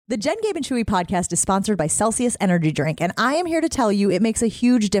The Jen, Gabe, and Chewy podcast is sponsored by Celsius Energy Drink, and I am here to tell you it makes a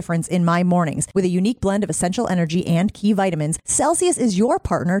huge difference in my mornings. With a unique blend of essential energy and key vitamins, Celsius is your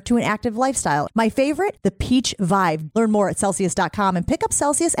partner to an active lifestyle. My favorite, the Peach Vibe. Learn more at Celsius.com and pick up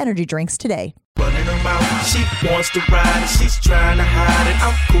Celsius Energy Drinks today. She wants to ride, she's trying to hide it.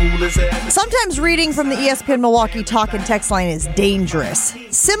 I'm cool as ever. Sometimes reading from the ESPN Milwaukee talk and text line is dangerous.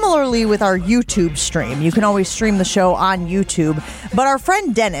 Similarly with our YouTube stream. You can always stream the show on YouTube. But our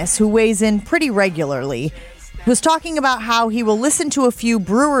friend Dennis, who weighs in pretty regularly, was talking about how he will listen to a few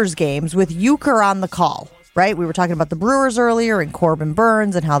Brewers games with Euchre on the call. Right? We were talking about the Brewers earlier and Corbin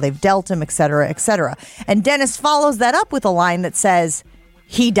Burnes and how they've dealt him, et cetera, et cetera. And Dennis follows that up with a line that says,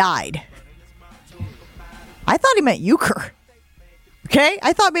 he died. I thought he meant Euchre. Okay?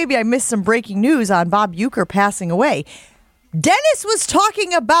 I thought maybe I missed some breaking news on Bob Euchre passing away. Dennis was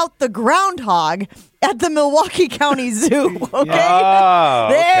talking about the groundhog at the Milwaukee County Zoo. Okay? Oh,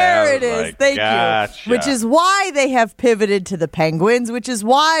 there it is. Like, Thank gotcha. you. Which is why they have pivoted to the penguins, which is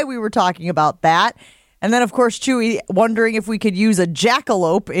why we were talking about that. And then, of course, Chewy wondering if we could use a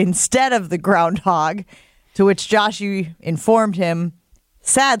jackalope instead of the groundhog, to which Joshy informed him,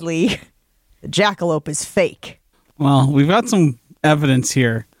 sadly, the jackalope is fake. Well, we've got some evidence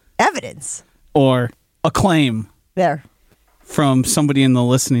here. Evidence? Or a claim. There. From somebody in the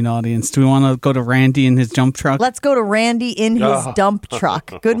listening audience. Do we want to go to Randy in his dump truck? Let's go to Randy in his dump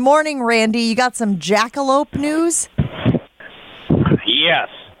truck. Good morning, Randy. You got some jackalope news? Yes.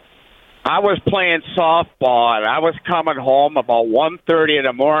 I was playing softball, and I was coming home about 1:30 in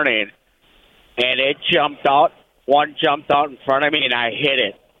the morning, and it jumped out. One jumped out in front of me, and I hit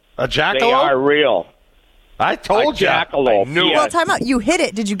it. A jackalope? They are real. I told you. Jackalope. I knew yes. Well, time out. You hit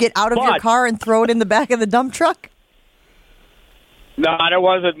it. Did you get out of your car and throw it in the back of the dump truck? No, there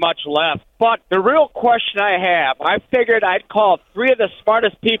wasn't much left. But the real question I have, I figured I'd call three of the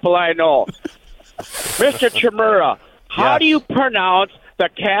smartest people I know. Mr. Chimura, how do you pronounce the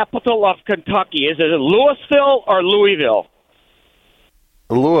capital of Kentucky? Is it Louisville or Louisville?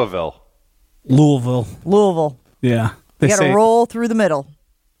 Louisville. Louisville. Yeah. You got to roll through the middle.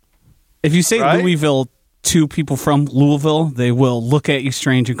 If you say Louisville to people from Louisville, they will look at you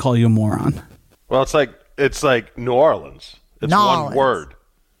strange and call you a moron. Well, it's like New Orleans. It's one word.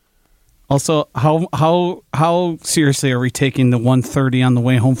 Also, how seriously are we taking the 1:30 on the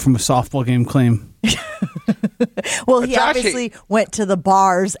way home from a softball game claim? Well, he obviously went to the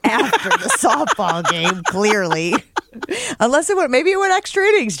bars after the softball game, clearly. Unless maybe it went extra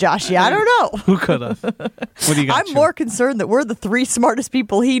innings, Joshy. I don't know. Who could have? What do you got? I'm more concerned that we're the three smartest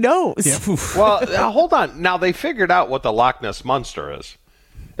people he knows. Yeah. Well, hold on. Now, they figured out what the Loch Ness Monster is.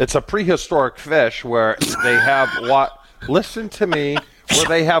 It's a prehistoric fish where they have listen to me, where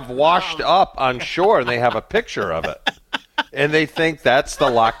they have washed up on shore and they have a picture of it. And they think that's the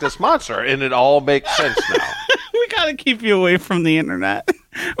Loch Ness Monster. And it all makes sense now. We got to keep you away from the internet.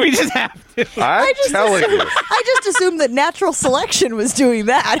 We just have to. I'm telling you. I just assumed that natural selection was doing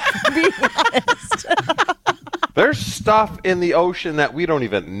that, to be honest. There's stuff in the ocean that we don't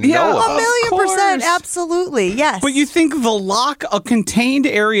even know about. 1,000,000%. Absolutely. Yes. But you think the loch, a contained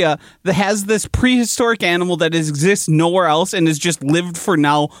area that has this prehistoric animal that exists nowhere else and has just lived for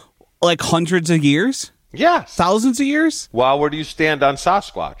now like hundreds of years? Yes. Thousands of years? Well, where do you stand on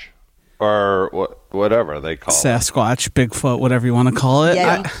Sasquatch? Or whatever they call it. Sasquatch, Bigfoot, whatever you want to call it.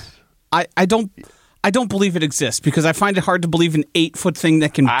 Yeah. I don't believe it exists because I find it hard to believe an 8-foot thing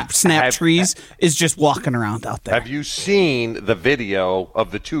that can snap trees is just walking around out there. Have you seen the video of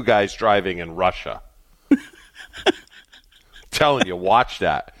the two guys driving in Russia? Telling you, watch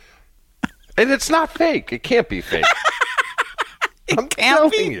that. And it's not fake. It can't be fake. I'm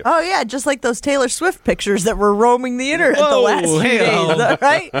telling you. Oh, yeah, just like those Taylor Swift pictures that were roaming the internet the last few days,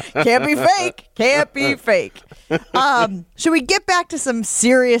 right? Can't be fake. Can't be fake. Should we get back to some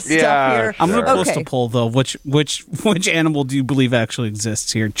serious stuff here? I'm going to post a poll, though. Which animal do you believe actually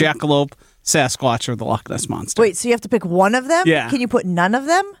exists here? Jackalope, Sasquatch, or the Loch Ness Monster? Wait, so you have to pick one of them? Yeah. Can you put none of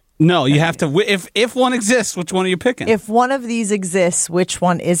them? No, you have to. If one exists, which one are you picking? If one of these exists, which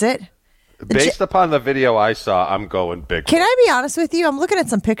one is it? Based upon the video I saw, I'm going big. Can I be honest with you? I'm looking at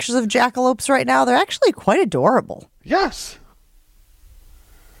some pictures of jackalopes right now. They're actually quite adorable. Yes.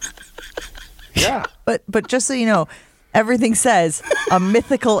 Yeah. But just so you know, everything says a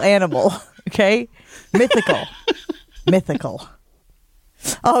mythical animal. Okay? Mythical.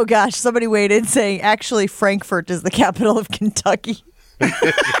 Oh, gosh. Somebody weighed in saying, actually, Frankfurt is the capital of Kentucky. There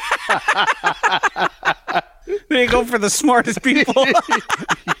you go for the smartest people.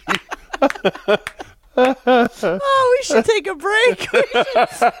 Oh, we should take a break.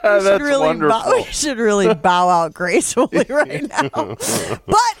 Wonderful. We should really bow out gracefully right now.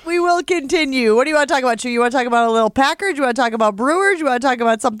 But we will continue. What do you want to talk about, Chewy? You want to talk about a little Packers? You want to talk about Brewers? You want to talk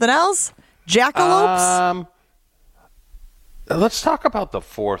about something else? Jackalopes? Let's talk about the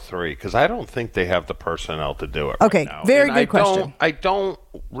 4-3 because I don't think they have the personnel to do it. Okay, right now. very good question. I don't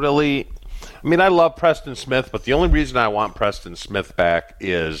really. I mean, I love Preston Smith, but the only reason I want Preston Smith back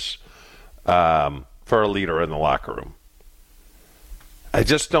is for a leader in the locker room. I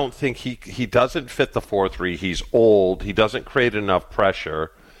just don't think he doesn't fit the 4-3. He's old. He doesn't create enough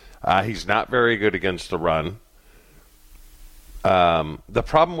pressure. He's not very good against the run. The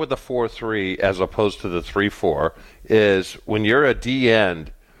problem with the 4-3 as opposed to the 3-4 is when you're a D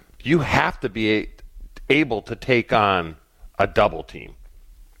end, you have to be able to take on a double team.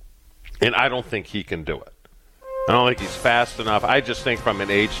 And I don't think he can do it. I don't think he's fast enough. I just think from an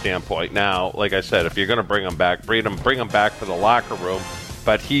age standpoint now, like I said, if you're going to bring him back, bring him back for the locker room,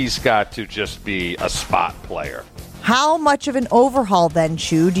 but he's got to just be a spot player. How much of an overhaul then,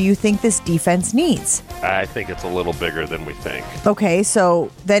 Chew, do you think this defense needs? I think it's a little bigger than we think. Okay,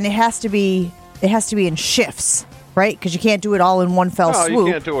 so then it has to be in shifts, right? Because you can't do it all in one fell swoop.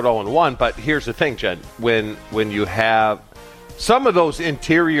 You can't do it all in one, but here's the thing, Jen. When you have some of those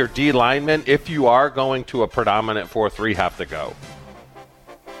interior D linemen, if you are going to a predominant 4-3, have to go.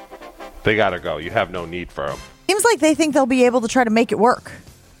 They got to go. You have no need for them. Seems like they think they'll be able to try to make it work.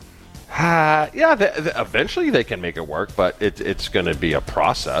 Eventually they can make it work, but it's going to be a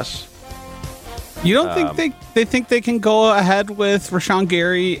process. You don't think they think they can go ahead with Rashawn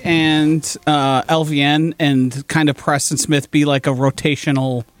Gary and LVN and kind of Preston Smith be like a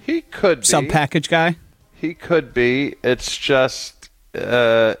rotational He could be. sub-package guy? He could be. It's just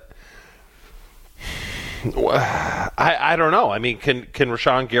I don't know. I mean, can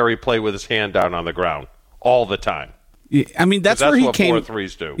Rashawn Gary play with his hand down on the ground all the time? Yeah, I mean, that's where he what came.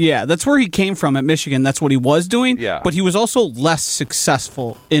 4-3s do. Yeah, that's where he came from at Michigan. That's what he was doing. Yeah. But he was also less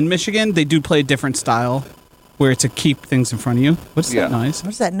successful in Michigan. They do play a different style where it's to keep things in front of you. What's that noise?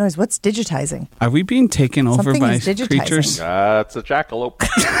 What's that noise? What's digitizing? Are we being taken over Something by is digitizing. creatures? It's a jackalope.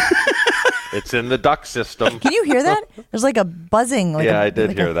 It's in the duck system. Can you hear that? There's like a buzzing. I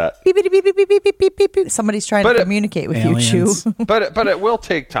did hear that. Beep, beep, beep, beep, beep, beep, beep, beep, beep, beep. Somebody's trying to communicate with aliens. you, Chew. But it will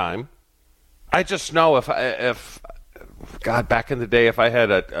take time. I just know if God, back in the day, if I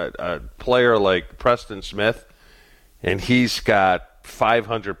had a player like Preston Smith and he's got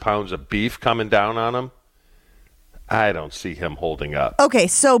 500 pounds of beef coming down on him, I don't see him holding up. Okay,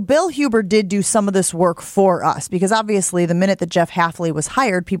 so Bill Huber did do some of this work for us because obviously the minute that Jeff Hafley was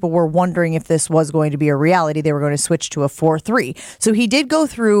hired, people were wondering if this was going to be a reality. They were going to switch to a 4-3. So he did go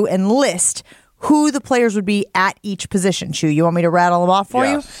through and list who the players would be at each position. Chew, you want me to rattle them off for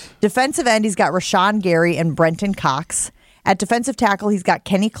you? Defensive end, he's got Rashawn Gary and Brenton Cox. At defensive tackle, he's got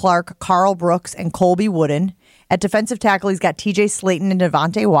Kenny Clark, Carl Brooks, and Colby Wooden. At defensive tackle, he's got TJ Slayton and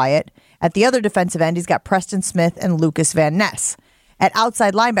Devontae Wyatt. At the other defensive end, he's got Preston Smith and Lucas Van Ness. At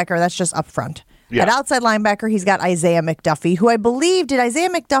outside linebacker, that's just up front. Yeah. At outside linebacker, he's got Isaiah McDuffie, who I believe, did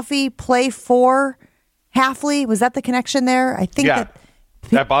Isaiah McDuffie play for Hafley? Was that the connection there? I think that.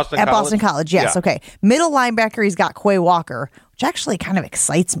 At Boston College? At Boston College, yes. Yeah. Okay. Middle linebacker, he's got Quay Walker, which actually kind of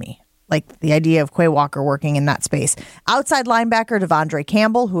excites me. Like the idea of Quay Walker working in that space. Outside linebacker, Devondre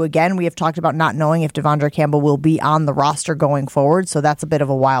Campbell, who again, we have talked about not knowing if Devondre Campbell will be on the roster going forward. So that's a bit of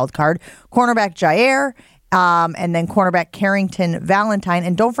a wild card. Cornerback Jair, and then cornerback Carrington Valentine.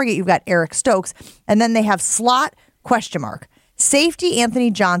 And don't forget, you've got Eric Stokes. And then they have slot, ? Safety,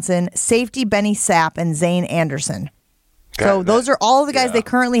 Anthony Johnson. Safety, Benny Sapp, and Zane Anderson. So those are all the guys they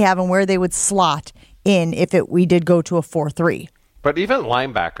currently have and where they would slot in if we did go to a 4-3. But even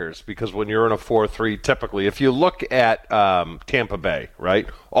linebackers, because when you're in a 4-3, typically, if you look at Tampa Bay, right,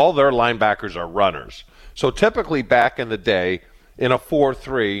 all their linebackers are runners. So typically back in the day, in a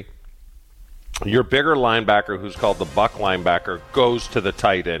 4-3, your bigger linebacker, who's called the buck linebacker, goes to the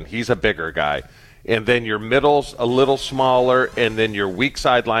tight end. He's a bigger guy. And then your middle's a little smaller, and then your weak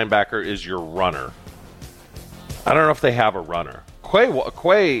side linebacker is your runner. I don't know if they have a runner. Quay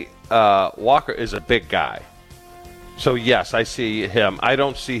Walker is a big guy. So, yes, I see him. I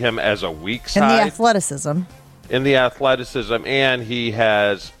don't see him as a weak side. In the athleticism. And he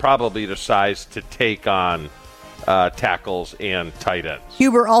has probably the size to take on tackles and tight ends.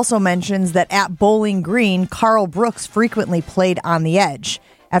 Huber also mentions that at Bowling Green, Carl Brooks frequently played on the edge.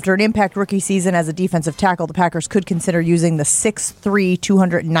 After an impact rookie season as a defensive tackle, the Packers could consider using the 6'3",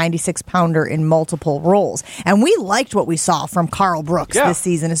 296-pounder in multiple roles. And we liked what we saw from Carl Brooks this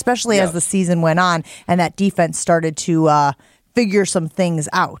season, especially as the season went on and that defense started to figure some things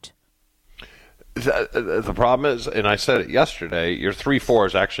out. The problem is, and I said it yesterday, your 3-4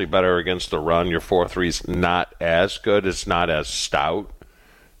 is actually better against the run. Your 4-3 is not as good. It's not as stout.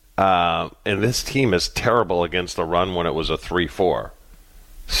 And this team is terrible against the run when it was a 3-4.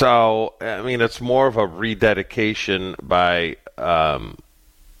 So, I mean, it's more of a rededication by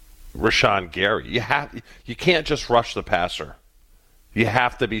Rashawn Gary. You can't just rush the passer. You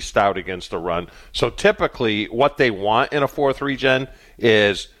have to be stout against the run. So typically what they want in a 4-3 gen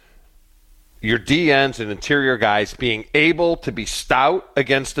is your DNs and interior guys being able to be stout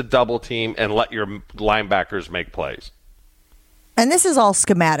against a double team and let your linebackers make plays. And this is all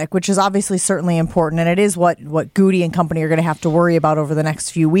schematic, which is obviously certainly important, and it is what Goody and company are going to have to worry about over the next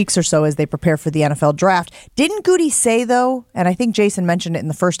few weeks or so as they prepare for the NFL draft. Didn't Goody say, though, and I think Jason mentioned it in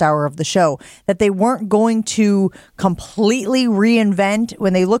the first hour of the show, that they weren't going to completely reinvent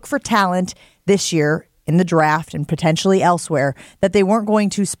when they look for talent this year in the draft and potentially elsewhere, that they weren't going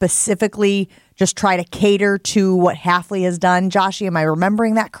to specifically just try to cater to what Hafley has done? Joshy, am I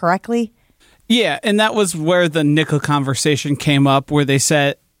remembering that correctly? Yeah, and that was where the nickel conversation came up, where they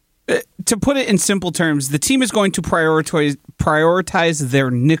said, to put it in simple terms, the team is going to prioritize their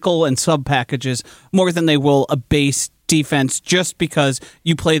nickel and sub packages more than they will a base defense, just because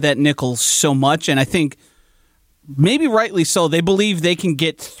you play that nickel so much. And I think maybe rightly so, they believe they can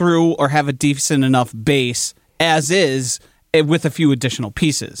get through or have a decent enough base as is with a few additional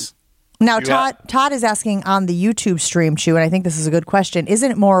pieces. Now, Todd is asking on the YouTube stream, Chew, and I think this is a good question. Isn't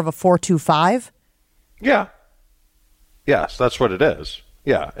it more of a 4-2-5? Yeah. Yes, that's what it is.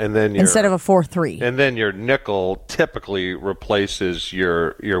 Yeah, and then instead of a 4-3. And then your nickel typically replaces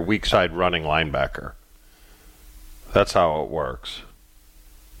your weak side running linebacker. That's how it works.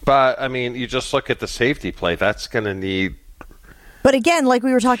 But I mean, you just look at the safety play. That's going to need. But again, like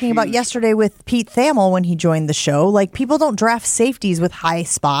we were talking about yesterday with Pete Thamel when he joined the show, like people don't draft safeties with high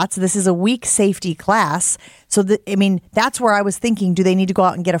spots. This is a weak safety class. So, that's where I was thinking, do they need to go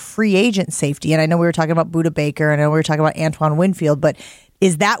out and get a free agent safety? And I know we were talking about Budda Baker, and I know we were talking about Antoine Winfield, but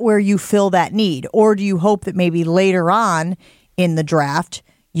is that where you fill that need? Or do you hope that maybe later on in the draft,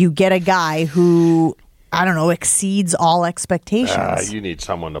 you get a guy who, I don't know, exceeds all expectations? You need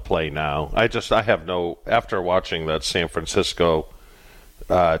someone to play now. I have no, after watching that San Francisco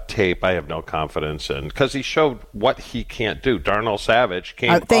tape, I have no confidence in, because he showed what he can't do. Darnell Savage came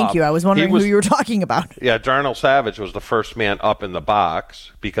up. Thank you. I was wondering who you were talking about. Yeah, Darnell Savage was the first man up in the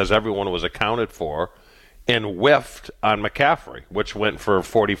box because everyone was accounted for, and whiffed on McCaffrey, which went for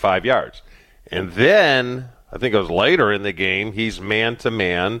 45 yards. And then, I think it was later in the game, he's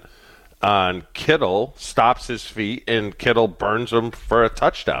man-to-man on Kittle, stops his feet, and Kittle burns him for a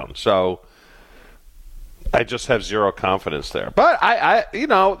touchdown. So I just have zero confidence there. But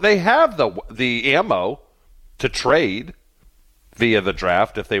they have the ammo to trade via the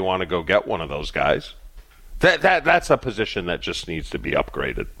draft if they want to go get one of those guys. That's a position that just needs to be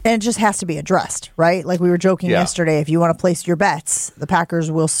upgraded. And it just has to be addressed, right? Like we were joking yesterday, if you want to place your bets, the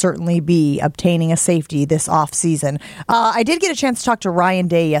Packers will certainly be obtaining a safety this offseason. I did get a chance to talk to Ryan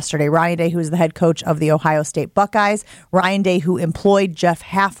Day yesterday. Ryan Day, who is the head coach of the Ohio State Buckeyes. Ryan Day, who employed Jeff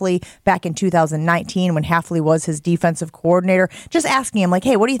Hafley back in 2019 when Hafley was his defensive coordinator. Just asking him, like,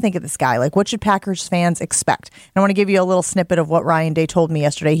 hey, what do you think of this guy? Like, what should Packers fans expect? And I want to give you a little snippet of what Ryan Day told me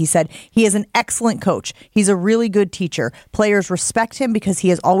yesterday. He said, he is an excellent coach. He's a really good teacher. Players respect him because he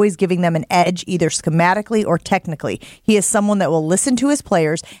is always giving them an edge, either schematically or technically. He is someone that will listen to his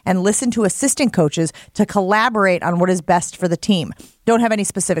players and listen to assistant coaches to collaborate on what is best for the team. Don't have any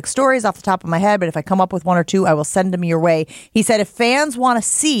specific stories off the top of my head, but if I come up with one or two, I will send them your way. He said if fans want to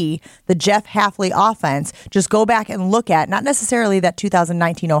see the Jeff Hafley offense, just go back and look at, not necessarily that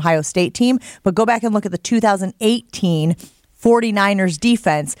 2019 Ohio State team, but go back and look at the 2018 49ers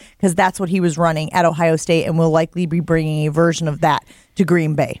defense, because that's what he was running at Ohio State, and will likely be bringing a version of that to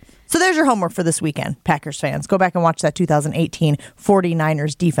Green Bay. So there's your homework for this weekend, Packers fans. Go back and watch that 2018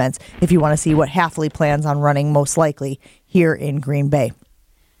 49ers defense if you want to see what Hafley plans on running most likely here in Green Bay.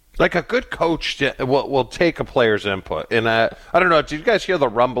 Like a good coach will take a player's input. And I don't know, did you guys hear the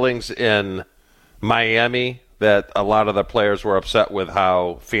rumblings in Miami that a lot of the players were upset with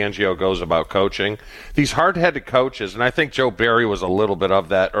how Fangio goes about coaching? These hard-headed coaches, and I think Joe Barry was a little bit of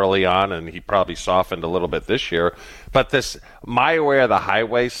that early on, and he probably softened a little bit this year. But this my way or the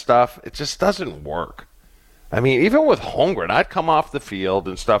highway stuff, it just doesn't work. I mean, even with Holmgren, I'd come off the field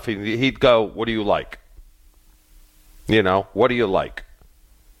and stuff, he'd go, what do you like? What do you like?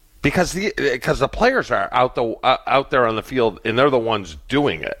 Because the players are out there on the field, and they're the ones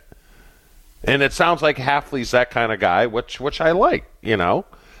doing it. And it sounds like Hafley's that kind of guy, which I like,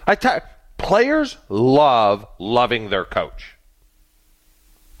 Players loving their coach.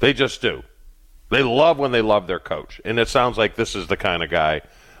 They just do. They love when they love their coach, and it sounds like this is the kind of guy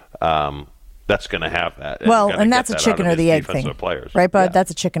that's going to have that. And that's a chicken or the egg thing, players. right, Bud? Yeah.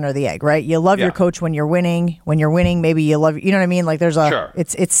 That's a chicken or the egg, right? You love your coach when you're winning. When you're winning, maybe you love, you know what I mean? Like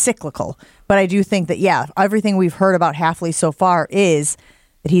it's cyclical. But I do think that, everything we've heard about Hafley so far is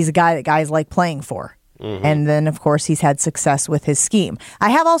that he's a guy that guys like playing for. Mm-hmm. And then, of course, he's had success with his scheme. I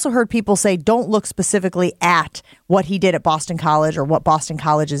have also heard people say don't look specifically at what he did at Boston College or what Boston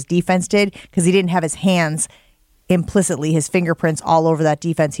College's defense did, because he didn't have his hands implicitly, his fingerprints all over that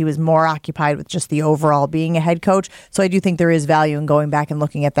defense. He was more occupied with just the overall being a head coach. So I do think there is value in going back and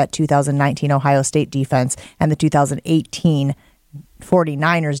looking at that 2019 Ohio State defense and the 2018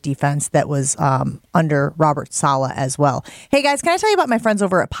 49ers defense that was under Robert Saleh as well. Hey guys, can I tell you about my friends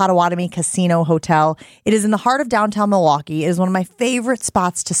over at Potawatomi Casino Hotel? It is in the heart of downtown Milwaukee. It is one of my favorite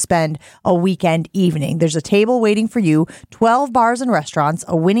spots to spend a weekend evening. There's a table waiting for you, 12 bars and restaurants,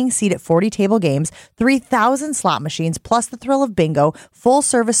 a winning seat at 40 table games, 3,000 slot machines, plus the thrill of bingo, full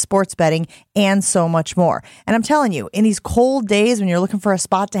service sports betting, and so much more. And I'm telling you, in these cold days when you're looking for a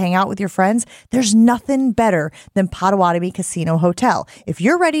spot to hang out with your friends, there's nothing better than Potawatomi Casino Hotel. If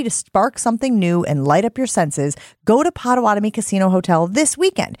you're ready to spark something new and light up your senses, go to Potawatomi Casino Hotel this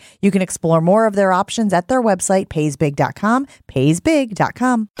weekend. You can explore more of their options at their website, paysbig.com,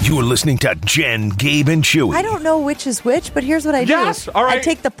 paysbig.com. You're listening to Jen, Gabe, and Chewy. I don't know which is which, but here's what I do. Yes, all right. I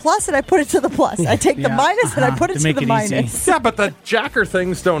take the plus and I put it to the plus. I take the minus and I put it to the minus. Yeah, but the jacker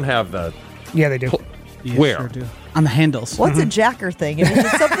things don't have the... Yeah, they do. Where? Sure do. On the handles. What's a jacker thing? Is it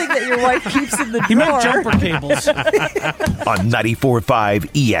something that your wife keeps in the drawer? He meant jumper cables. On 94.5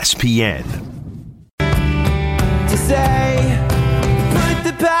 ESPN. To say, put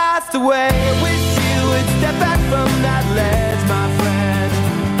the past away. I wish you would step back from that ledge, my friend.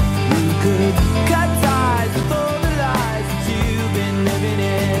 You could cut ties with all the lies that you've been living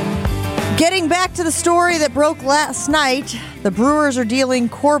in. Getting back to the story that broke last night, the Brewers are dealing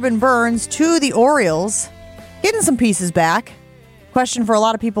Corbin Burnes to the Orioles, getting some pieces back. Question for a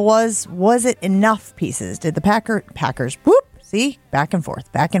lot of people was it enough pieces? Did the Packers, whoop, see, back and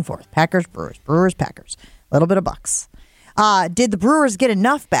forth, Packers, Brewers, Packers, a little bit of bucks. Did the Brewers get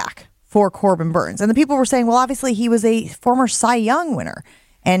enough back for Corbin Burnes? And the people were saying, well, obviously he was a former Cy Young winner,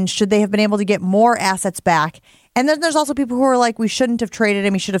 and should they have been able to get more assets back? And then there's also people who are like, we shouldn't have traded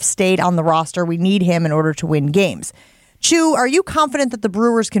him. He should have stayed on the roster. We need him in order to win games. Chew, are you confident that the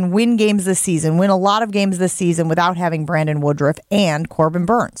Brewers can win games this season, win a lot of games this season without having Brandon Woodruff and Corbin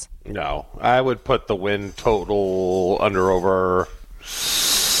Burnes? No. I would put the win total over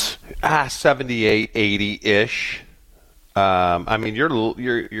 78, 80-ish. I mean,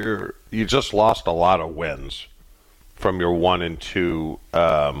 you just lost a lot of wins from your 1 and 2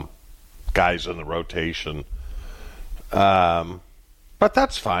 guys in the rotation. But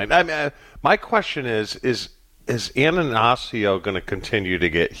that's fine. I mean, my question is Ananasio going to continue to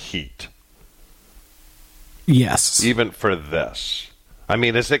get heat? Yes. Even for this? I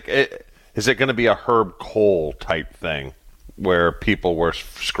mean, is it going to be a Herb Cole type thing where people were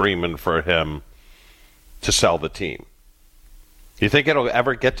screaming for him to sell the team? Do you think it'll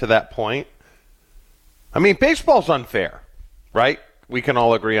ever get to that point? I mean, baseball's unfair, right? We can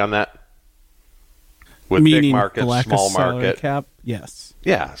all agree on that. With Meaning big market, lack small of salary market. cap? Yes.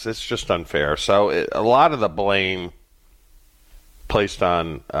 Yes, it's just unfair. So a lot of the blame placed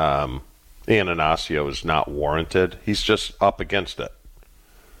on Ananasio is not warranted. He's just up against it.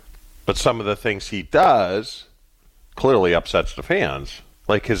 But some of the things he does clearly upsets the fans,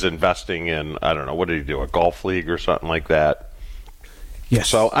 like his investing in, I don't know, what did he do, a golf league or something like that? Yes.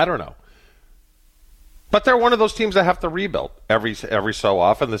 So I don't know. But they're one of those teams that have to rebuild every so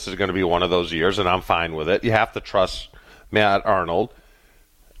often. This is going to be one of those years, and I'm fine with it. You have to trust Matt Arnold.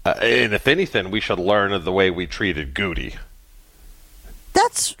 And if anything, we should learn of the way we treated Goody.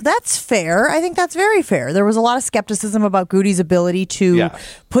 That's fair. I think that's very fair. There was a lot of skepticism about Goody's ability to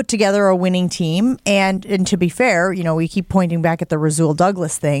put together a winning team. And to be fair, you know, we keep pointing back at the Rasul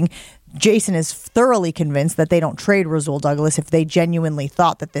Douglas thing. Jason is thoroughly convinced that they don't trade Rasul Douglas if they genuinely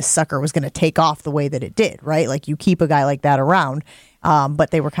thought that this sucker was going to take off the way that it did, right? Like, you keep a guy like that around.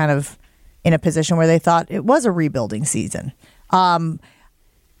 But they were kind of in a position where they thought it was a rebuilding season.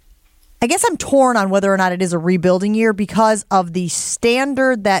 I guess I'm torn on whether or not it is a rebuilding year because of the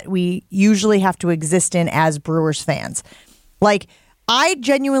standard that we usually have to exist in as Brewers fans. Like, I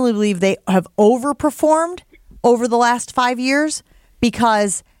genuinely believe they have overperformed over the last 5 years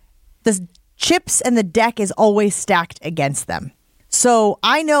because the chips and the deck is always stacked against them. So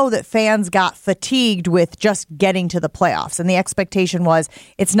I know that fans got fatigued with just getting to the playoffs. And the expectation was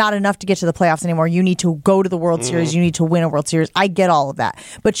it's not enough to get to the playoffs anymore. You need to go to the World Series. You need to win a World Series. I get all of that.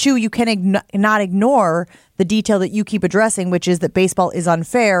 But, Chew, you can not ignore the detail that you keep addressing, which is that baseball is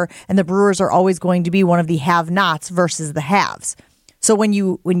unfair and the Brewers are always going to be one of the have-nots versus the haves. So when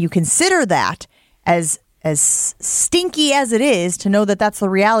you consider that as stinky as it is to know that that's the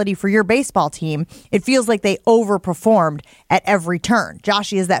reality for your baseball team, it feels like they overperformed at every turn.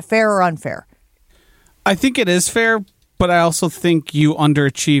 Joshy, is that fair or unfair? I think it is fair, but I also think you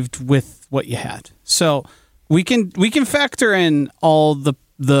underachieved with what you had. So we can factor in all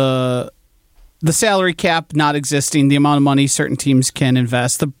the salary cap not existing, the amount of money certain teams can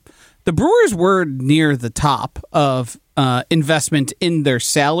invest. The Brewers were near the top of investment in their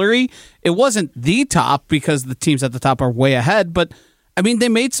salary. It wasn't the top because the teams at the top are way ahead, but I mean, they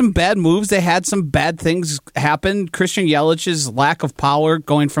made some bad moves. They had some bad things happen. Christian Yelich's lack of power,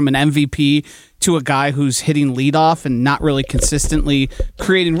 going from an MVP to a guy who's hitting leadoff and not really consistently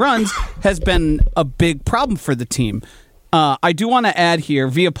creating runs, has been a big problem for the team. I do want to add here,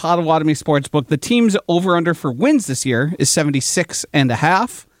 via Potawatomi Sportsbook, the team's over-under for wins this year is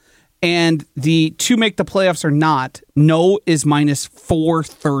 76.5. And the to make the playoffs or not, no is minus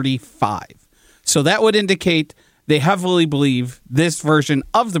 435. So that would indicate they heavily believe this version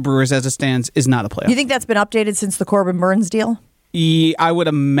of the Brewers as it stands is not a playoff. You think that's been updated since the Corbin Burnes deal? I would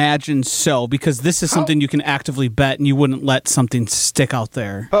imagine so, because this is something you can actively bet and you wouldn't let something stick out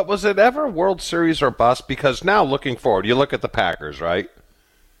there. But was it ever World Series or bust? Because now looking forward, you look at the Packers, right?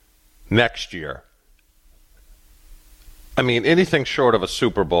 Next year. I mean, anything short of a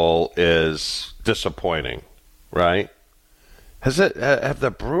Super Bowl is disappointing, right? Have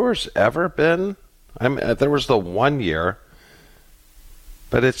the Brewers ever been? I mean, there was the 1 year,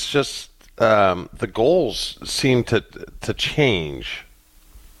 but it's just the goals seem to change.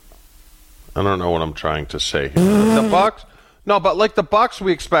 I don't know what I'm trying to say here. The Bucks, no, but like the Bucks,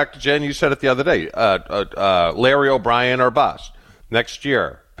 we expect. Jen, you said it the other day. Larry O'Brien or bust. Next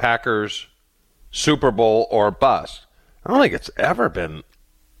year, Packers, Super Bowl or bust. I don't think it's ever been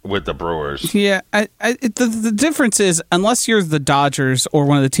with the Brewers. Yeah, the difference is, unless you're the Dodgers or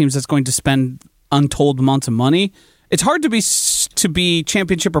one of the teams that's going to spend untold amounts of money, it's hard to be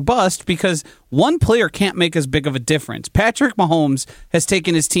championship or bust because one player can't make as big of a difference. Patrick Mahomes has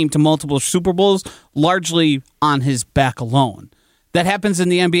taken his team to multiple Super Bowls largely on his back alone. That happens in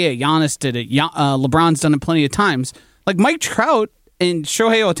the NBA. Giannis did it. LeBron's done it plenty of times. Like Mike Trout and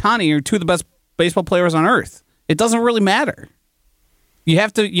Shohei Ohtani are two of the best baseball players on earth. It doesn't really matter. You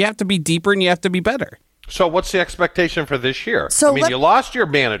have to be deeper and you have to be better. So what's the expectation for this year? So you lost your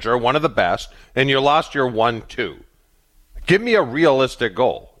manager, one of the best, and you lost your 1-2. Give me a realistic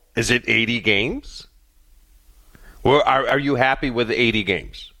goal. Is it 80 games? Well, are you happy with 80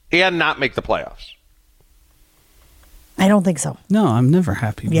 games and not make the playoffs? I don't think so. No, I'm never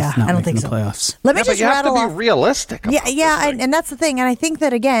happy with not I don't making think the so. playoffs. Let me Yeah, just but you have rattle to off. be realistic about and that's the thing. And I think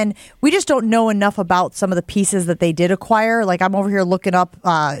that, again, we just don't know enough about some of the pieces that they did acquire. Like, I'm over here looking up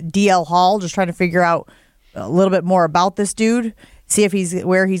DL Hall, just trying to figure out a little bit more about this dude, see if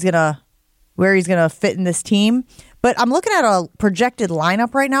where he's gonna fit in this team. But I'm looking at a projected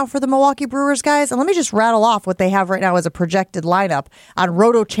lineup right now for the Milwaukee Brewers, guys. And let me just rattle off what they have right now as a projected lineup on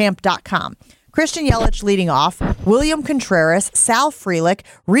rotochamp.com. Christian Yelich leading off, William Contreras, Sal Frelick,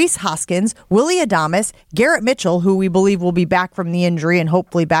 Rhys Hoskins, Willie Adames, Garrett Mitchell, who we believe will be back from the injury and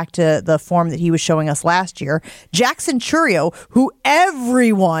hopefully back to the form that he was showing us last year, Jackson Chourio, who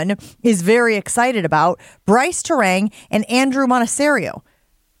everyone is very excited about, Bryce Terang, and Andrew Monasterio.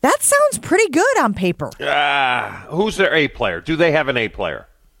 That sounds pretty good on paper. Who's their A player? Do they have an A player?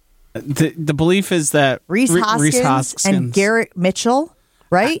 The belief is that Rhys Hoskins and Garrett Mitchell,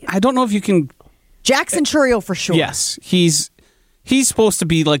 right? I don't know if you can... Jackson Chourio for sure. Yes, he's supposed to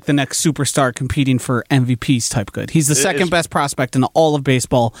be like the next superstar competing for MVPs type good. He's the second best prospect in all of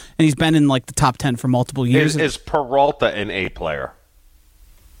baseball, and he's been in like the top 10 for multiple years. Is Peralta an A player?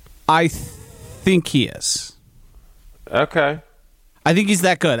 I think he is. Okay. I think he's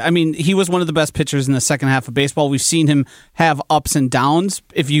that good. I mean, he was one of the best pitchers in the second half of baseball. We've seen him have ups and downs.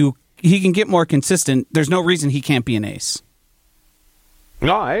 If he can get more consistent, there's no reason he can't be an ace.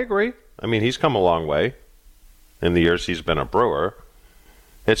 No, I agree. I mean, he's come a long way in the years he's been a Brewer.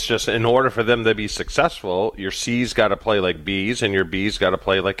 It's just in order for them to be successful, your C's got to play like B's and your B's got to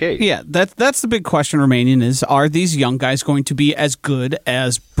play like A's. Yeah, that's the big question remaining is, are these young guys going to be as good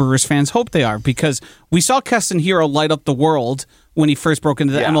as Brewers fans hope they are? Because we saw Keston Hero light up the world when he first broke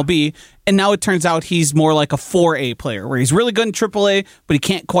into the MLB, and now it turns out he's more like a 4A player, where he's really good in AAA, but he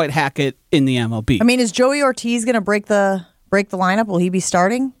can't quite hack it in the MLB. I mean, is Joey Ortiz going to break the break the lineup? Will he be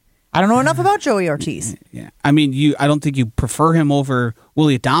starting? I don't know enough about Joey Ortiz. Yeah, I mean, I don't think you prefer him over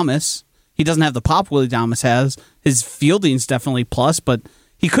Willie Adames. He doesn't have the pop Willie Adames has. His fielding's definitely plus, but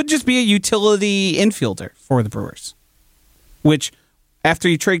he could just be a utility infielder for the Brewers. Which, after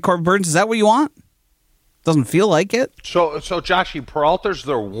you trade Corbin Burnes, is that what you want? Doesn't feel like it. So Joshy, Peralta's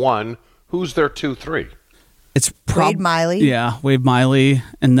their 1. Who's their 2, 3? It's Wade Miley. Yeah, Wade Miley,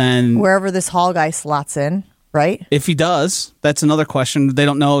 and then wherever this Hall guy slots in, right? If he does, that's another question. They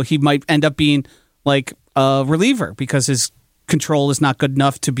don't know. He might end up being like a reliever because his control is not good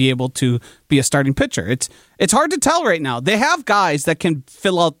enough to be able to be a starting pitcher. It's hard to tell right now. They have guys that can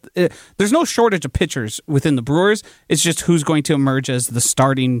fill out. There's no shortage of pitchers within the Brewers. It's just who's going to emerge as the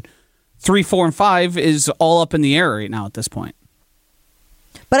starting 3, 4, and 5 is all up in the air right now at this point.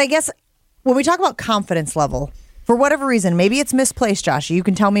 But I guess when we talk about confidence level, for whatever reason, maybe it's misplaced, Josh. You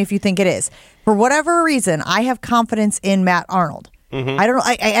can tell me if you think it is. For whatever reason, I have confidence in Matt Arnold. Mm-hmm. I don't know.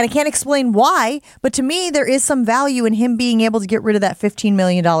 I can't explain why, but to me, there is some value in him being able to get rid of that $15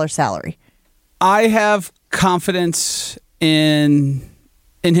 million salary. I have confidence in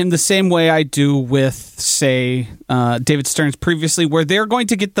him the same way I do with, say, David Stearns previously, where they're going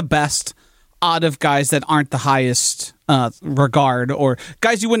to get the best out of guys that aren't the highest regard or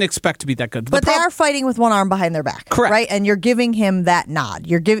guys you wouldn't expect to be that good. But they are fighting with one arm behind their back. Correct. Right? And you're giving him that nod.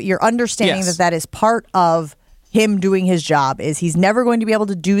 You're understanding that is part of him doing his job, is he's never going to be able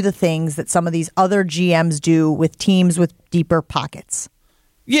to do the things that some of these other GMs do with teams with deeper pockets.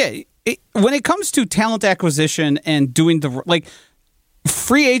 Yeah. When it comes to talent acquisition and doing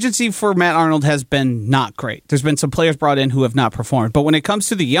free agency for Matt Arnold has been not great. There's been some players brought in who have not performed. But when it comes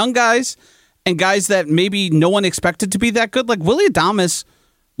to the young guys and guys that maybe no one expected to be that good, like Willie Adames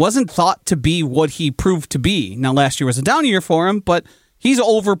wasn't thought to be what he proved to be. Now, last year was a down year for him, but he's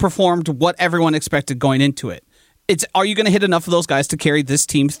overperformed what everyone expected going into it. Are you going to hit enough of those guys to carry this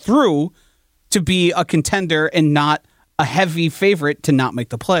team through to be a contender and not a heavy favorite to not make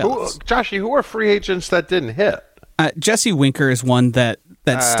the playoffs? Joshy, who are free agents that didn't hit? Jesse Winker is one that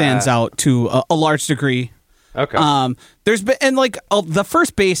stands out to a large degree. Okay. There's been the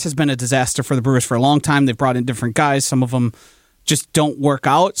first base has been a disaster for the Brewers for a long time. They've brought in different guys. Some of them just don't work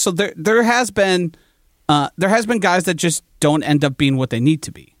out. So there has been guys that just don't end up being what they need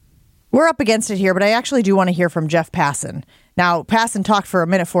to be. We're up against it here, but I actually do want to hear from Jeff Passan. Now, Passan talked for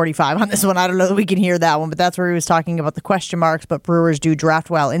 1:45 on this one. I don't know that we can hear that one, but that's where he was talking about the question marks, but Brewers do draft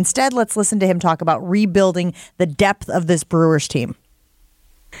well. Instead, let's listen to him talk about rebuilding the depth of this Brewers team.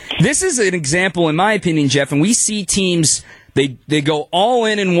 This is an example, in my opinion, Jeff, and we see teams, they go all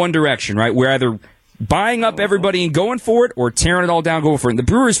in one direction, right? We're either buying up everybody and going for it or tearing it all down, going for it. And the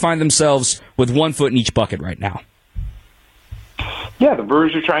Brewers find themselves with one foot in each bucket right now. Yeah, the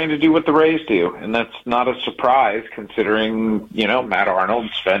Brewers are trying to do what the Rays do, and that's not a surprise considering, Matt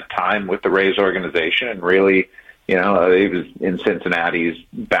Arnold spent time with the Rays organization and really, he was in Cincinnati, he's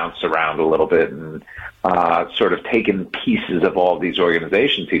bounced around a little bit and sort of taken pieces of all these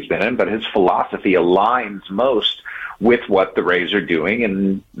organizations he's been in, but his philosophy aligns most with what the Rays are doing,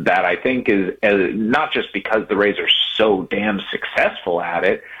 and that I think is not just because the Rays are so damn successful at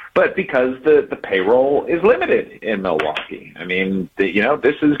it, but because the payroll is limited in Milwaukee. I mean, this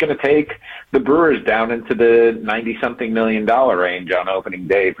is going to take the Brewers down into the $90-something million range on opening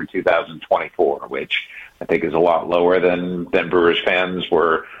day for 2024, which I think is a lot lower than Brewers fans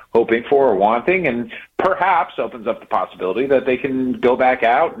were hoping for or wanting, and perhaps opens up the possibility that they can go back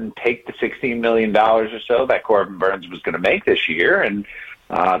out and take the $16 million or so that Corbin Burnes was going to make this year and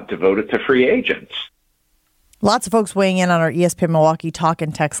devote it to free agents. Lots of folks weighing in on our ESPN Milwaukee talk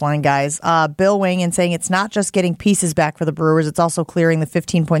and text line, guys. Bill weighing in saying it's not just getting pieces back for the Brewers, it's also clearing the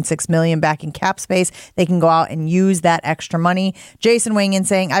 $15.6 million back in cap space. They can go out and use that extra money. Jason weighing in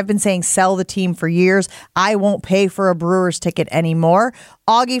saying, I've been saying sell the team for years. I won't pay for a Brewers ticket anymore.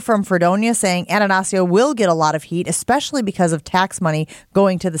 Augie from Fredonia saying Ananasio will get a lot of heat, especially because of tax money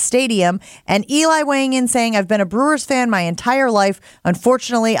going to the stadium. And Eli weighing in saying, I've been a Brewers fan my entire life.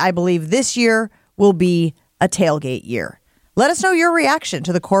 Unfortunately, I believe this year will be a tailgate year. Let us know your reaction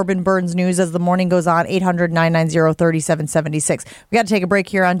to the Corbin Burnes news as the morning goes on. 800-990-3776. We got to take a break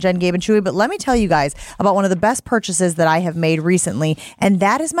here on Jen, Gabe, and Chewy, but let me tell you guys about one of the best purchases that I have made recently, and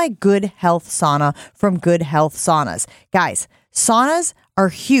that is my Good Health sauna from Good Health Saunas. Guys, saunas are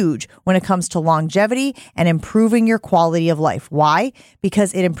huge when it comes to longevity and improving your quality of life. Why?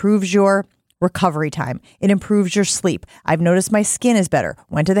 Because it improves your recovery time. It improves your sleep. I've noticed my skin is better.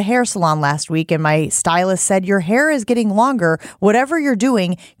 Went to the hair salon last week and my stylist said, your hair is getting longer. Whatever you're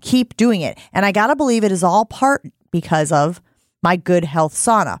doing, keep doing it. And I gotta believe it is all part because of my Good Health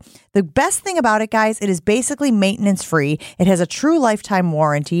Sauna. The best thing about it, guys, it is basically maintenance free. It has a true lifetime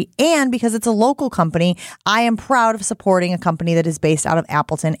warranty. And because it's a local company, I am proud of supporting a company that is based out of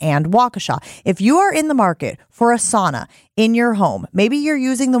Appleton and Waukesha. If you are in the market for a sauna in your home, maybe you're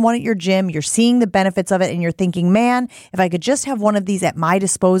using the one at your gym, you're seeing the benefits of it, and you're thinking, man, if I could just have one of these at my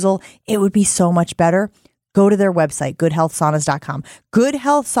disposal, it would be so much better. Go to their website, goodhealthsaunas.com.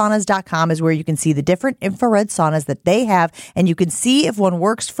 Goodhealthsaunas.com is where you can see the different infrared saunas that they have, and you can see if one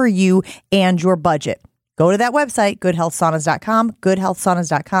works for you and your budget. Go to that website, goodhealthsaunas.com,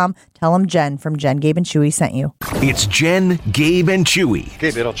 goodhealthsaunas.com. Tell them Jen from Jen, Gabe, and Chewy sent you. It's Jen, Gabe, and Chewy.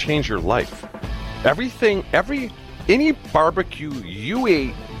 Gabe, it'll change your life. Any barbecue you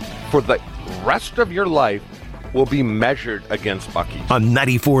ate for the rest of your life will be measured against Buc-ee's. On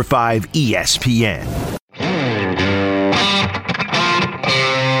 94.5 ESPN.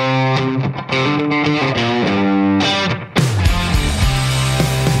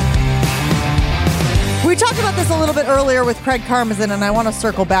 We talked about this a little bit earlier with Craig Karmazin, and I want to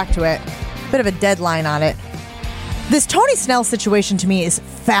circle back to it. Bit of a deadline on it. This Tony Snell situation to me is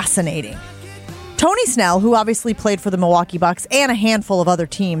fascinating. Tony Snell, who obviously played for the Milwaukee Bucks and a handful of other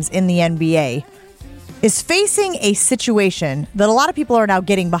teams in the NBA, is facing a situation that a lot of people are now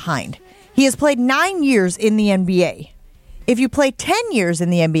getting behind. He has played 9 years in the NBA. If you play 10 years in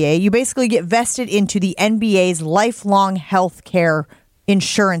the NBA, you basically get vested into the NBA's lifelong health care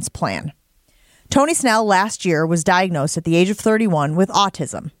insurance plan. Tony Snell last year was diagnosed at the age of 31 with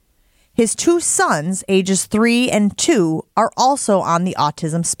autism. His two sons, ages 3 and 2, are also on the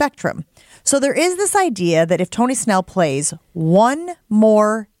autism spectrum. So there is this idea that if Tony Snell plays one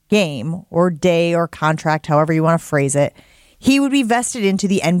more game or day or contract, however you want to phrase it, he would be vested into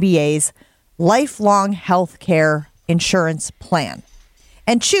the NBA's lifelong health care insurance plan.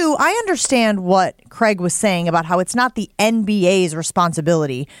 And Chew, I understand what Craig was saying about how it's not the NBA's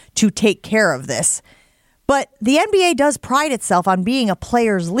responsibility to take care of this. But the NBA does pride itself on being a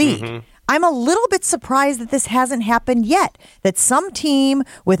players' league. Mm-hmm. I'm a little bit surprised that this hasn't happened yet, that some team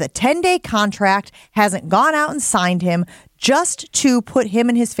with a 10-day contract hasn't gone out and signed him just to put him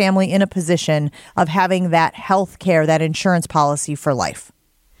and his family in a position of having that health care, that insurance policy for life.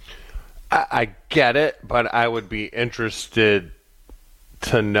 I get it, but I would be interested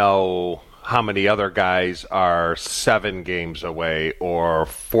to know how many other guys are 7 games away or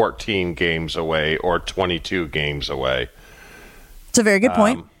 14 games away or 22 games away. It's a very good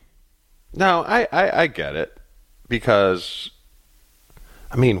point. No, I get it because,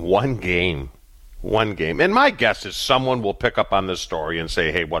 I mean, one game. And my guess is someone will pick up on this story and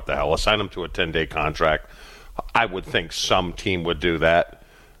say, hey, what the hell, assign him to a 10-day contract. I would think some team would do that.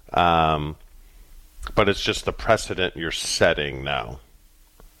 But it's just the precedent you're setting now.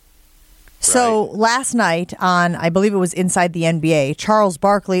 So last night on, I believe it was Inside the NBA, Charles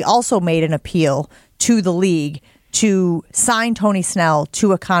Barkley also made an appeal to the league to sign Tony Snell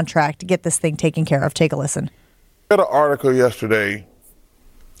to a contract to get this thing taken care of. Take a listen. I read an article yesterday.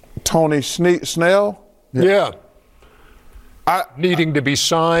 Tony Snell? Yeah. Needing to be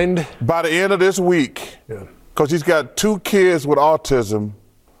signed. By the end of this week, because he's got 2 kids with autism,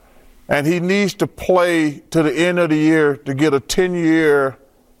 and he needs to play to the end of the year to get a 10-year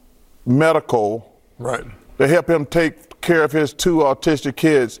medical to help him take care of his 2 autistic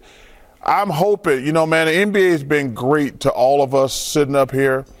kids. I'm hoping, man, the NBA has been great to all of us sitting up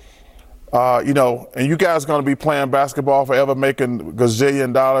here, and you guys are going to be playing basketball forever, making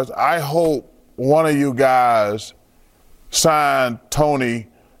gazillion dollars. I hope one of you guys sign Tony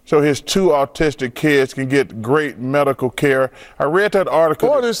so his 2 autistic kids can get great medical care. I read that article.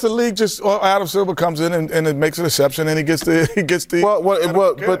 Or it's the league Adam Silver comes in and it makes an exception and he gets the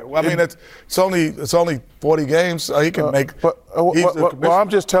it's only 40 games, so he can make. I'm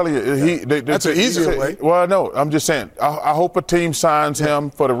just telling you, that's an easier way. Well, no, I'm just saying. I hope a team signs him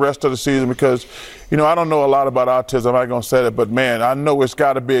for the rest of the season because, I don't know a lot about autism. I'm not gonna say that, but man, I know it's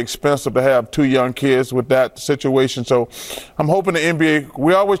got to be expensive to have 2 young kids with that situation. So, I'm hoping the NBA.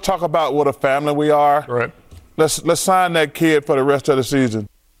 We always talk about what a family we are. Right. Let's sign that kid for the rest of the season.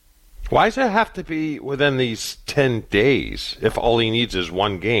 Why does it have to be within these 10 days if all he needs is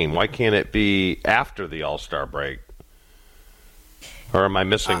 1 game? Why can't it be after the All-Star break? Or am I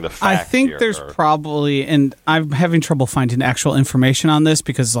missing the fact I think here, there's probably, and I'm having trouble finding actual information on this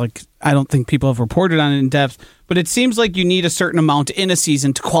because, I don't think people have reported on it in depth, but it seems like you need a certain amount in a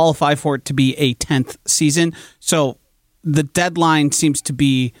season to qualify for it to be a 10th season. So the deadline seems to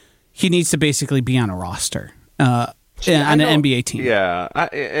be he needs to basically be on a roster. On an NBA team. Yeah,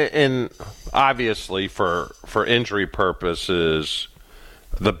 and obviously for injury purposes,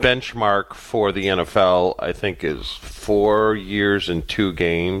 The benchmark for the NFL, I think, is 4 years and 2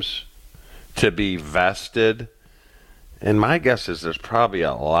 games to be vested. And my guess is there's probably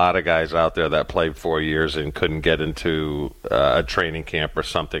a lot of guys out there that played 4 years and couldn't get into a training camp or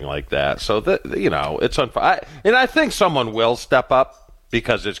something like that. So, it's unfair. And I think someone will step up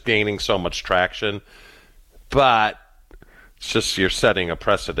because it's gaining so much traction. But it's just you're setting a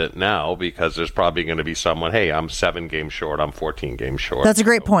precedent now because there's probably going to be someone, hey, I'm 7 games short, I'm 14 games short. That's a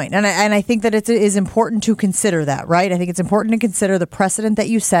great point. And I think that it is important to consider that, right? I think it's important to consider the precedent that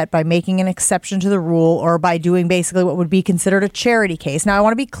you set by making an exception to the rule or by doing basically what would be considered a charity case. Now, I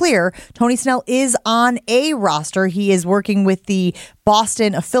want to be clear, Tony Snell is on a roster. He is working with the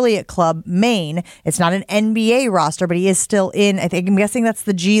Boston affiliate club, Maine. It's not an NBA roster, but he is still in, I'm guessing that's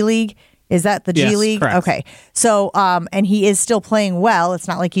the G League. Is that the G League? Correct. Okay. So, and he is still playing well. It's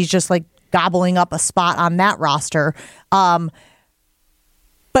not like he's just like gobbling up a spot on that roster.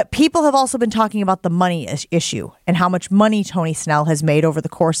 But people have also been talking about the money issue and how much money Tony Snell has made over the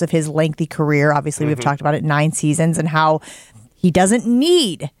course of his lengthy career. Obviously, we've talked about it 9 seasons and how he doesn't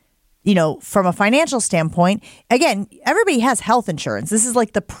need, from a financial standpoint. Again, everybody has health insurance. This is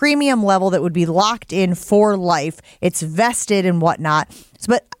like the premium level that would be locked in for life. It's vested and whatnot.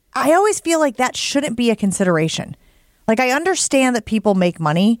 But I always feel like that shouldn't be a consideration. Like, I understand that people make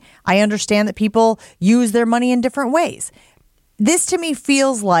money. I understand that people use their money in different ways. This to me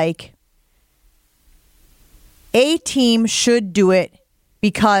feels like a team should do it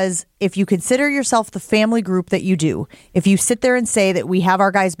because if you consider yourself the family group that you do, if you sit there and say that we have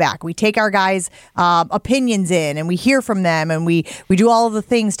our guys back, we take our guys' opinions in and we hear from them and we do all of the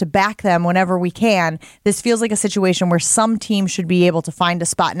things to back them whenever we can, this feels like a situation where some team should be able to find a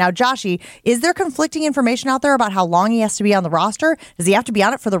spot. Now, Joshy, is there conflicting information out there about how long he has to be on the roster? Does he have to be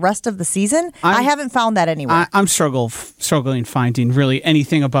on it for the rest of the season? I haven't found that anywhere. I'm struggling finding really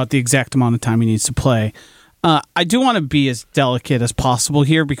anything about the exact amount of time he needs to play. I do want to be as delicate as possible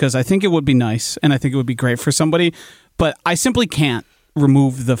here because I think it would be nice and I think it would be great for somebody, but I simply can't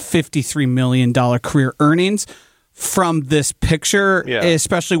remove the $53 million career earnings from this picture,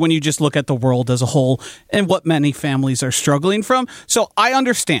 especially when you just look at the world as a whole and what many families are struggling from. So I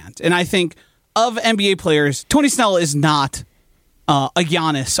understand, and I think of NBA players, Tony Snell is not a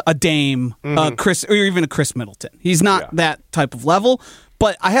Giannis, a Dame, Chris, or even a Chris Middleton. He's not that type of level,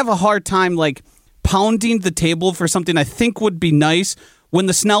 but I have a hard time pounding the table for something I think would be nice when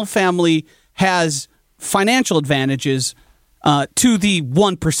the Snell family has financial advantages to the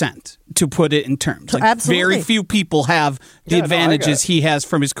 1%, to put it in terms. Absolutely. Very few people have the advantages he has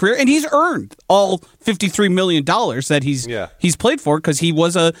from his career, and he's earned all $53 million that he's played for because he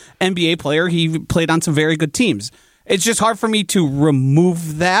was a NBA player. He played on some very good teams. It's just hard for me to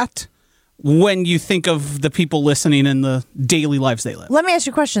remove that when you think of the people listening and the daily lives they live. Let me ask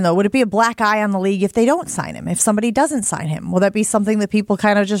you a question, though. Would it be a black eye on the league if they don't sign him? If somebody doesn't sign him? Will that be something that people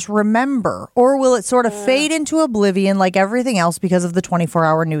kind of just remember? Or will it sort of fade into oblivion like everything else because of the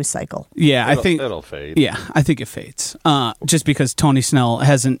 24-hour news cycle? Yeah, I think it'll fade. Yeah, I think it fades. Just because Tony Snell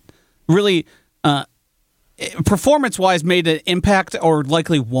hasn't really performance-wise made an impact or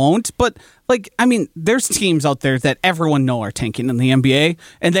likely won't, but there's teams out there that everyone know are tanking in the NBA,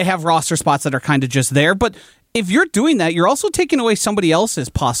 and they have roster spots that are kind of just there, but if you're doing that, you're also taking away somebody else's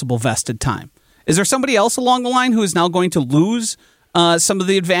possible vested time. Is there somebody else along the line who is now going to lose some of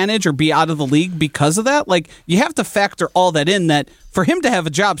the advantage or be out of the league because of that? You have to factor all that in, that for him to have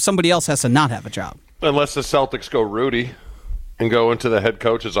a job, somebody else has to not have a job. Unless the Celtics go Rudy and go into the head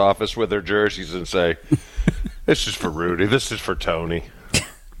coach's office with their jerseys and say, this is for Rudy, this is for Tony.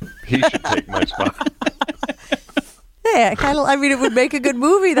 He should take my spot. Yeah, it would make a good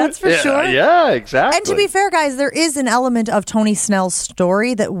movie, that's for sure. Yeah, exactly. And to be fair, guys, there is an element of Tony Snell's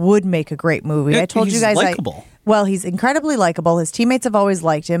story that would make a great movie. I told you guys, likable. Well, he's incredibly likable. His teammates have always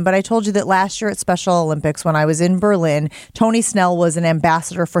liked him. But I told you that last year at Special Olympics, when I was in Berlin, Tony Snell was an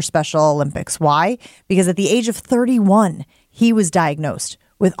ambassador for Special Olympics. Why? Because at the age of 31, he was diagnosed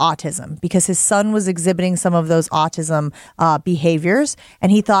with autism because his son was exhibiting some of those autism behaviors.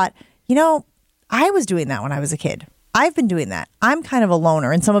 And he thought, I was doing that when I was a kid. I've been doing that. I'm kind of a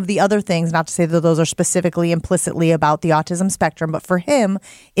loner. And some of the other things, not to say that those are specifically implicitly about the autism spectrum, but for him,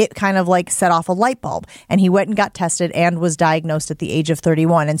 it kind of set off a light bulb. And he went and got tested and was diagnosed at the age of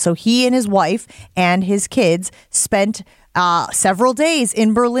 31. And so he and his wife and his kids spent several days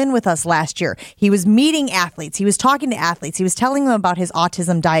in Berlin with us last year. He was meeting athletes. He was talking to athletes. He was telling them about his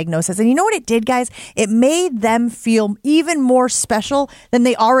autism diagnosis. And you know what it did, guys? It made them feel even more special than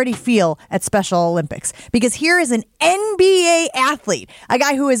they already feel at Special Olympics. Because here is an NBA athlete, a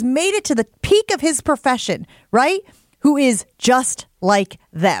guy who has made it to the peak of his profession, right? who is just like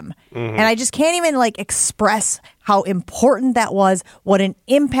them. And I just can't even express how important that was, what an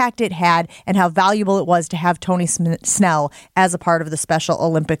impact it had, and how valuable it was to have Tony Snell as a part of the Special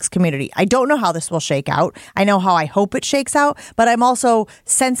Olympics community. I don't know how this will shake out. I know how I hope it shakes out, but I'm also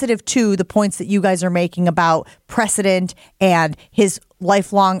sensitive to the points that you guys are making about precedent and his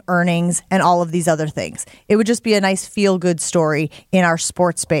lifelong earnings and all of these other things. It would just be a nice feel-good story in our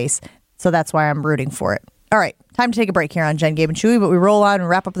sports space, so that's why I'm rooting for it. All right, time to take a break here on Jen, Gabe, and Chewy, but we roll on and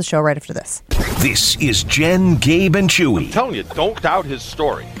wrap up the show right after this. This is Jen, Gabe, and Chewy. I'm telling you, don't doubt his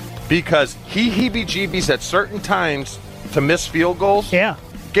story, because he heebie-jeebies at certain times to miss field goals. Yeah.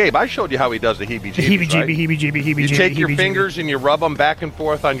 Gabe, I showed you how he does the heebie-jeebies, Heebie-jeebie, right? heebie-jeebie, heebie-jeebie. You take your heebie-jeebie. fingers and you rub them back and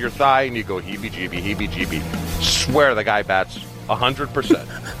forth on your thigh, and you go heebie-jeebie, heebie-jeebie. Swear the guy bats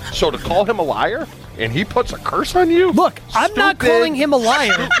 100%. So to call him a liar, and he puts a curse on you? Look, I'm not calling him a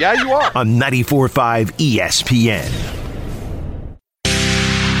liar. Yeah, you are. On 94.5 ESPN.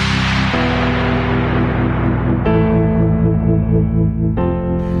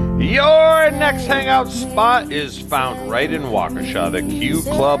 Your next hangout spot is found right in Waukesha. The Q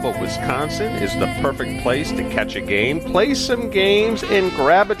Club of Wisconsin is the perfect place to catch a game, play some games, and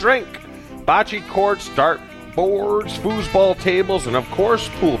grab a drink. Bocce courts, dart boards, foosball tables, and of course,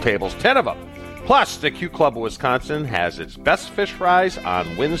 pool tables, 10 of them. Plus, the Q Club of Wisconsin has its best fish fries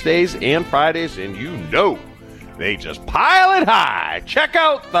on Wednesdays and Fridays, and you know they just pile it high. Check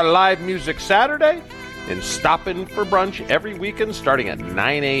out the live music Saturday and stop in for brunch every weekend starting at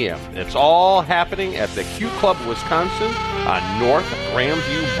 9 a.m. It's all happening at the Q Club of Wisconsin on North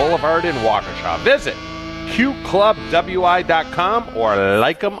Grandview Boulevard in Waukesha. Visit qclubwi.com or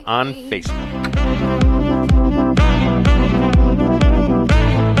like them on Facebook.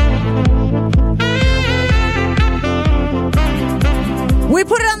 We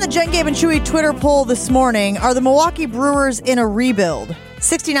put it on the Jen, Gabe, and Chewy Twitter poll this morning. Are the Milwaukee Brewers in a rebuild?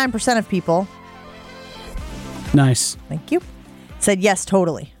 69% of people. Nice. Thank you. Said yes,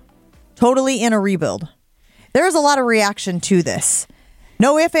 totally. Totally in a rebuild. There is a lot of reaction to this.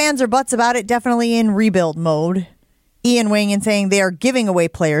 No ifs, ands, or buts about it. Definitely in rebuild mode. Ian weighing in saying they are giving away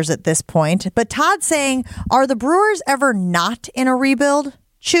players at this point. But Todd saying, are the Brewers ever not in a rebuild?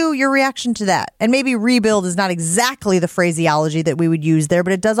 Chew, your reaction to that. And maybe rebuild is not exactly the phraseology that we would use there,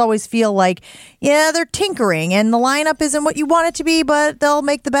 but it does always feel like, yeah, they're tinkering and the lineup isn't what you want it to be, but they'll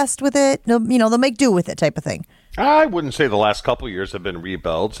make the best with it. They'll make do with it type of thing. I wouldn't say the last couple of years have been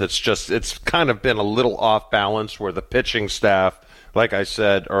rebuilds. It's kind of been a little off balance where the pitching staff, like I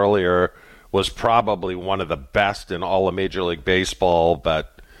said earlier, was probably one of the best in all of Major League Baseball,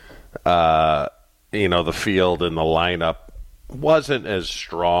 but, the field and the lineup wasn't as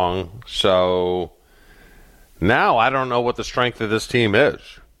strong. So now I don't know what the strength of this team is.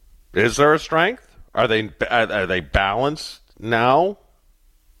 Is there a strength? Are they balanced now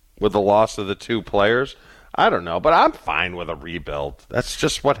with the loss of the two players? I don't know, but I'm fine with a rebuild. That's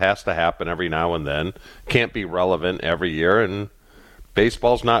just what has to happen every now and then. Can't be relevant every year, and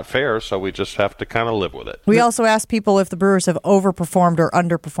baseball's not fair, so we just have to kind of live with it. We also asked people if the Brewers have overperformed or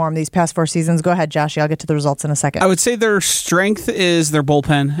underperformed these past 4 seasons. Go ahead, Josh. I'll get to the results in a second. I would say their strength is their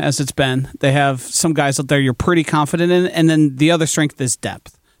bullpen, as it's been. They have some guys out there you're pretty confident in, and then the other strength is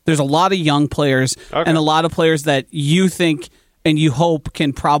depth. There's a lot of young players and a lot of players that you think and you hope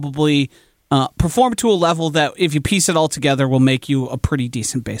can probably perform to a level that, if you piece it all together, will make you a pretty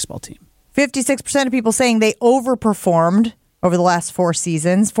decent baseball team. 56% of people saying they overperformed over the last 4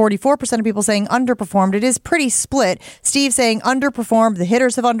 seasons. 44% of people saying underperformed. It is pretty split. Steve saying underperformed. The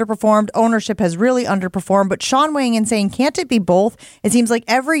hitters have underperformed. Ownership has really underperformed. But Sean weighing in saying, can't it be both? It seems like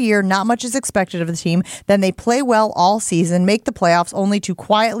every year not much is expected of the team. Then they play well all season, make the playoffs, only to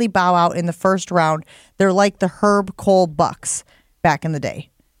quietly bow out in the first round. They're like the Herb Cole Bucks back in the day.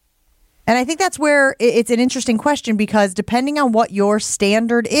 And I think that's where it's an interesting question, because depending on what your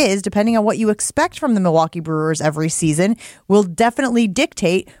standard is, depending on what you expect from the Milwaukee Brewers every season, will definitely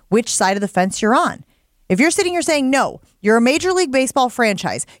dictate which side of the fence you're on. If you're sitting here saying, no, you're a Major League Baseball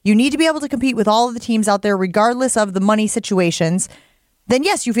franchise, you need to be able to compete with all of the teams out there regardless of the money situations, then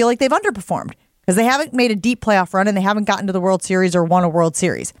yes, you feel like they've underperformed because they haven't made a deep playoff run and they haven't gotten to the World Series or won a World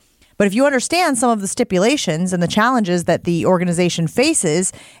Series. But if you understand some of the stipulations and the challenges that the organization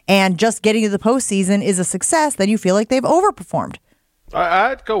faces and just getting to the postseason is a success, then you feel like they've overperformed.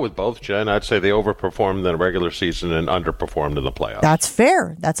 I'd go with both, Jen. I'd say they overperformed in the regular season and underperformed in the playoffs. That's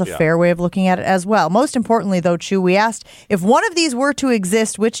fair. That's a fair way of looking at it as well. Most importantly, though, Chew, we asked, if one of these were to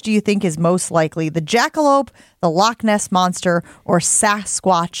exist, which do you think is most likely? The Jackalope, the Loch Ness Monster, or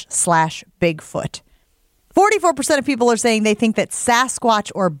Sasquatch/Bigfoot? 44% of people are saying they think that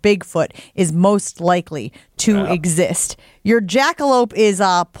Sasquatch or Bigfoot is most likely to exist. Your jackalope is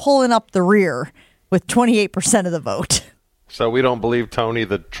pulling up the rear with 28% of the vote. So we don't believe Tony,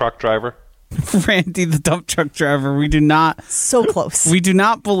 the truck driver? Randy, the dump truck driver. We do not. So close. We do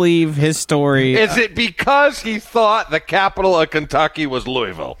not believe his story. Is it because he thought the capital of Kentucky was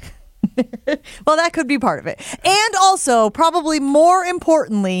Louisville? Well, that could be part of it. And also, probably more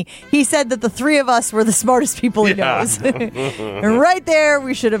importantly, he said that the three of us were the smartest people he knows. And right there,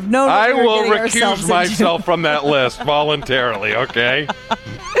 we should have known what I we were will getting ourselves recuse myself from that list voluntarily, okay?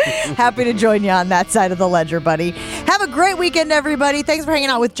 Happy to join you on that side of the ledger, buddy. Have a great weekend, everybody. Thanks for hanging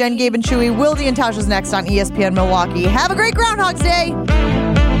out with Jen, Gabe, and Chewy. Wildy and Tasha's next on ESPN Milwaukee. Have a great Groundhog's Day.